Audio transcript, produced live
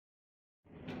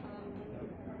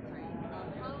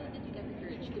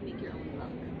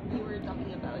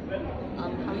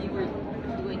how you were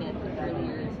doing it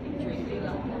earlier during the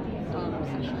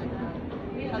session.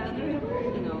 How did you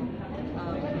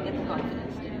get the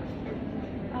confidence to do it?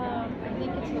 I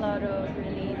think it's a lot of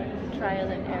really trial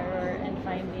and error and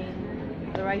finding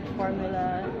the right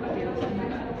formula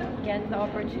to get the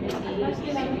opportunities so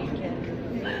you can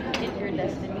hit your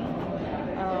destiny.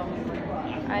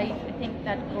 I think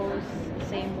that goes the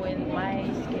same with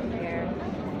my skincare.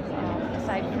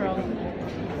 Aside from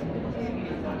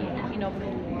you know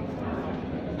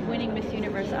winning Miss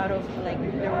Universe out of like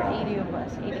there were 80 of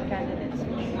us, 80 candidates,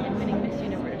 and winning Miss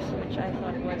Universe, which I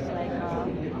thought was like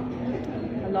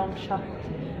a long shot.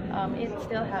 It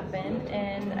still happened,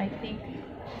 and I think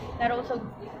that also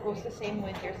goes the same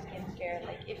with your skincare.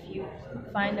 Like if you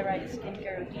find the right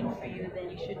skincare routine for you, then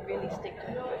you should really stick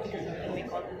to it because it can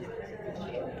make all the difference.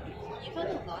 You've had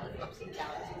a lot of ups and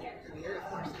downs in your career.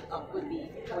 Of course, the up would be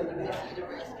winning Miss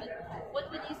Universe, but what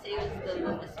would you say was the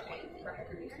lowest point in your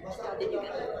career? How did you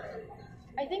get there?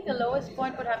 I think the lowest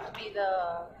point would have to be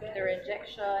the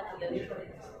rejection and the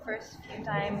first few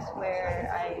times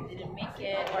where I didn't make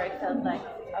it, or I felt like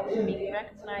I wasn't being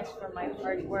recognized for my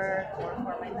hard work or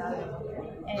for my talent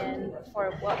and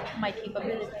for what my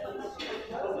capabilities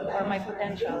or my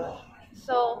potential.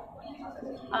 So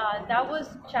that was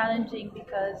challenging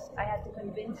because I had to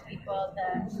convince people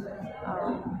that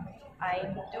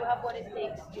I do have what it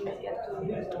takes to get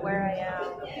to where I am,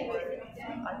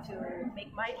 or to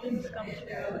make my dreams come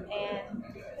true. And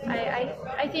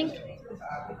I think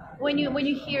when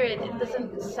you hear it, it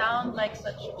doesn't sound like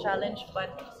such a challenge, but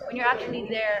when you're actually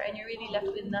there and you're really left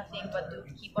with nothing but to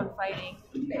keep on fighting,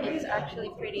 it's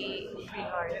actually pretty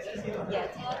hard. Yeah,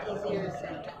 it's a lot easier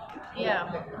said.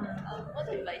 Yeah. What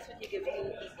advice would you give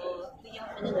to people, the young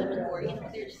men and women who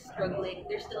are, they're struggling,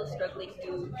 they're still struggling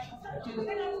to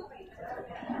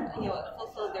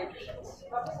fulfill their dreams?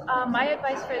 My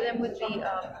advice for them would be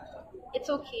it's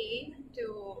okay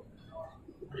to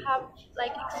have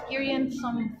like experience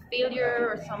some failure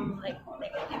or some like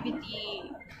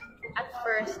negativity at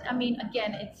first. I mean,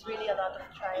 again, it's really a lot of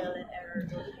trial and error.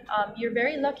 You're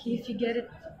very lucky if you get it,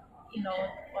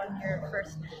 on your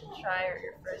first try or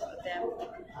your first attempt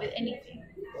with anything,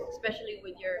 especially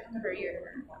with your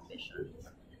career ambitions.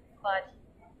 But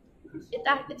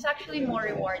it's actually more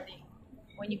rewarding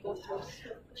when you go through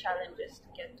challenges to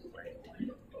get to where you want to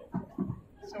go.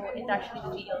 So it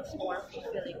actually feels more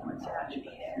fulfilling once you're actually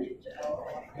there. Of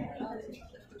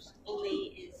course,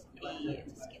 Olay is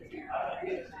it's a skincare.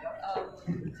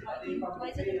 Why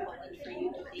is it important for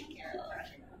you to take care of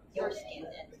your skin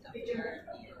and of your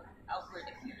outward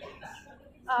appearance?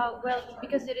 Well,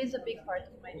 because it is a big part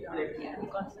of my job. Yeah, I'm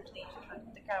constantly in front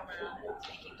of the camera and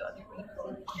speaking to other people.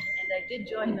 And I did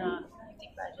join a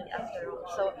beauty pageant after all.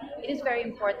 So it is very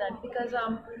important because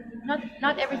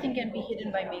not everything can be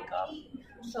hidden by makeup.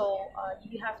 So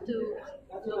you have to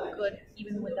look good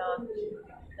even without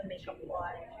the makeup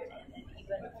on, and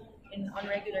even on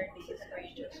regular days where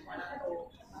you just want to go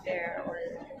there or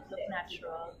look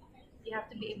natural. You have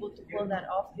to be able to pull that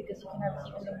off because you can have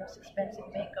even the most expensive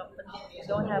makeup, but if you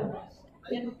don't have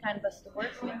thin canvas to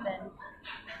work with, then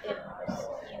it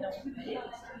it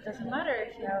doesn't matter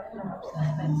if you have the most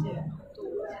expensive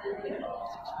tools with the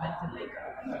most expensive makeup.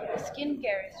 The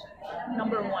skincare is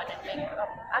number one, and makeup.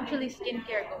 Actually,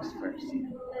 skincare goes first,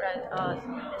 right?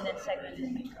 And then second is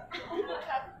makeup.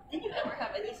 Did you ever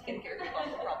have any skincare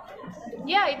problems?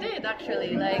 Yeah, I did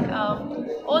actually. Like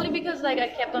only because like I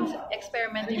kept on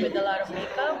experimenting with a lot of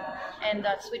makeup and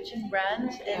switching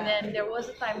brands, and then there was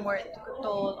a time where it took a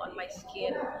toll on my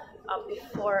skin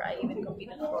before I even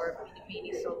competed for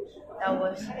Bini. So that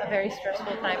was a very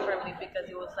stressful time for me because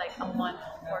it was like a month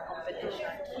before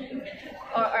competition,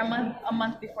 or a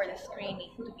month before the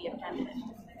screening to be a candidate.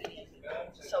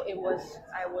 So I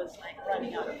was like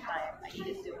running out of time. I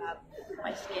needed to have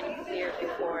my skin clear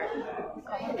before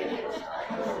competition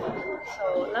started.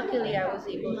 So luckily I was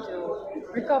able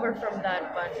to recover from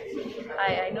that, but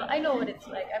I know what it's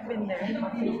like. I've been there.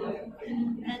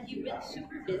 And you've been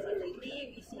super busy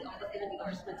lately. We see all of the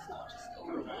endorsements, not just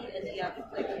Olay, and you have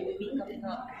like a movie coming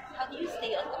up. How do you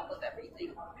stay on top of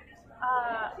everything?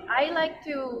 I like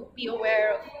to be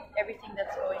aware of everything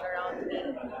that's going around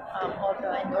me, all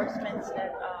the endorsements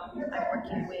that I'm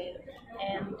working with,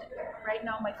 and right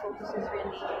now my focus is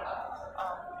really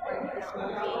on this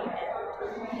movie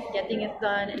and getting it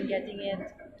done and getting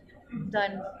it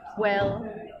done well.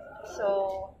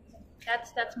 So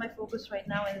that's my focus right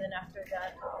now, and then after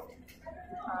that,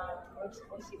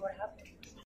 we'll see what happens.